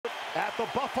at the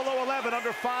Buffalo 11,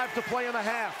 under 5 to play in the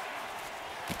half.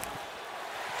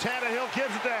 Tannehill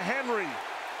gives it to Henry.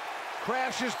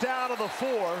 Crashes down to the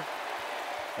 4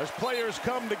 as players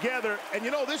come together. And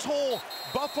you know, this whole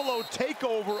Buffalo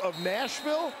takeover of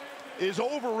Nashville is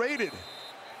overrated.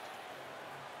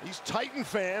 These Titan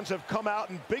fans have come out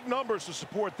in big numbers to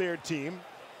support their team.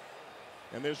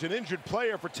 And there's an injured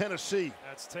player for Tennessee.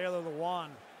 That's Taylor Lewan.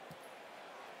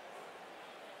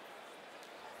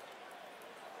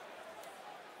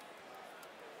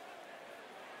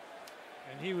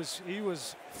 And he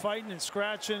was fighting and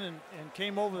scratching and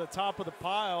came over the top of the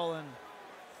pile, and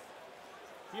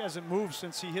he hasn't moved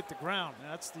since he hit the ground.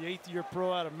 That's the 8th-year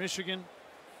pro out of Michigan.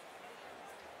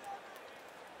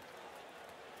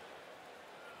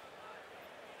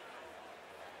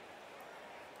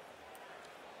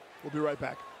 We'll be right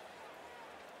back.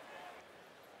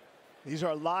 These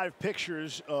are live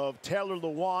pictures of Taylor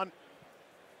Lewan.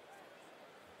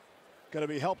 Going to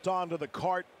be helped onto the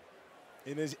cart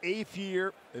in his 8th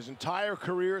year. His entire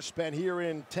career spent here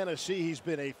in Tennessee. He's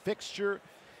been a fixture,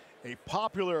 a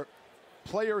popular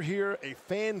player here, a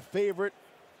fan favorite.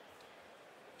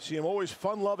 See him always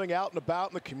fun-loving out and about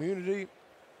in the community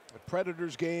at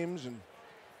Predators games, and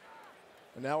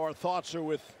now our thoughts are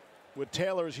with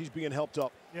Taylor as he's being helped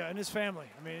up. Yeah, and his family.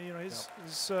 I mean, you know,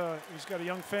 he's got a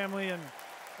young family, and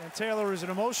Taylor is an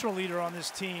emotional leader on this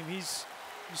team. You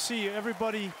see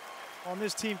everybody on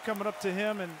this team coming up to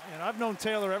him, and I've known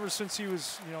Taylor ever since he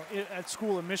was, you know, at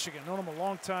school in Michigan. Known him a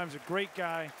long time. He's a great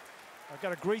guy.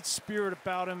 Got a great spirit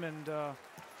about him, and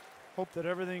hope that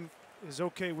everything is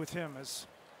okay with him. As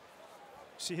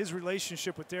you see, his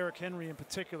relationship with Derrick Henry in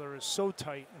particular is so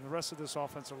tight, and the rest of this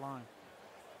offensive line.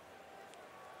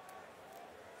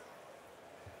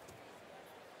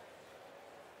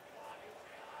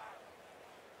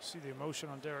 See the emotion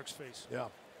on Derrick's face. Yeah.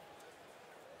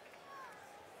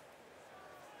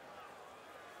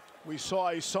 We saw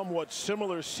a somewhat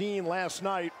similar scene last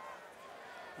night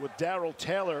with Darrell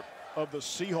Taylor of the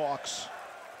Seahawks.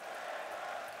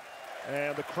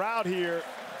 And the crowd here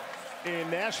in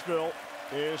Nashville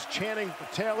is chanting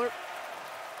for Taylor.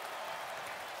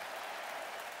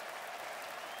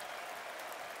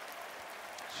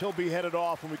 He'll be headed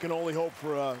off, and we can only hope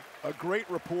for a great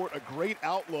report, a great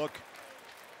outlook,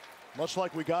 much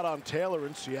like we got on Taylor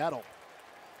in Seattle.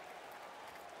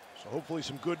 So hopefully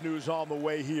some good news on the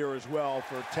way here as well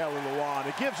for Taylor Lewan.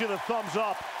 It gives you the thumbs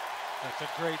up. That's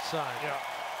a great sign. Yeah.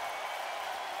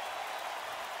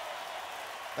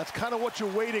 That's kind of what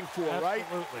you're waiting for, right?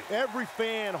 Absolutely. Every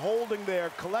fan holding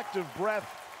their collective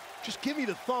breath. Just give me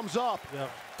the thumbs up. Yeah.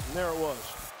 And there it was.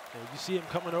 Yeah, you see him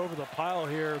coming over the pile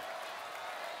here.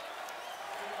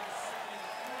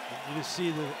 And you just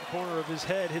see the corner of his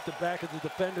head hit the back of the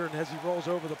defender, and as he rolls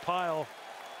over the pile,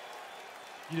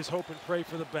 you just hope and pray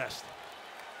for the best.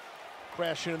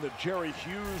 Crashing into Jerry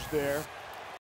Hughes there.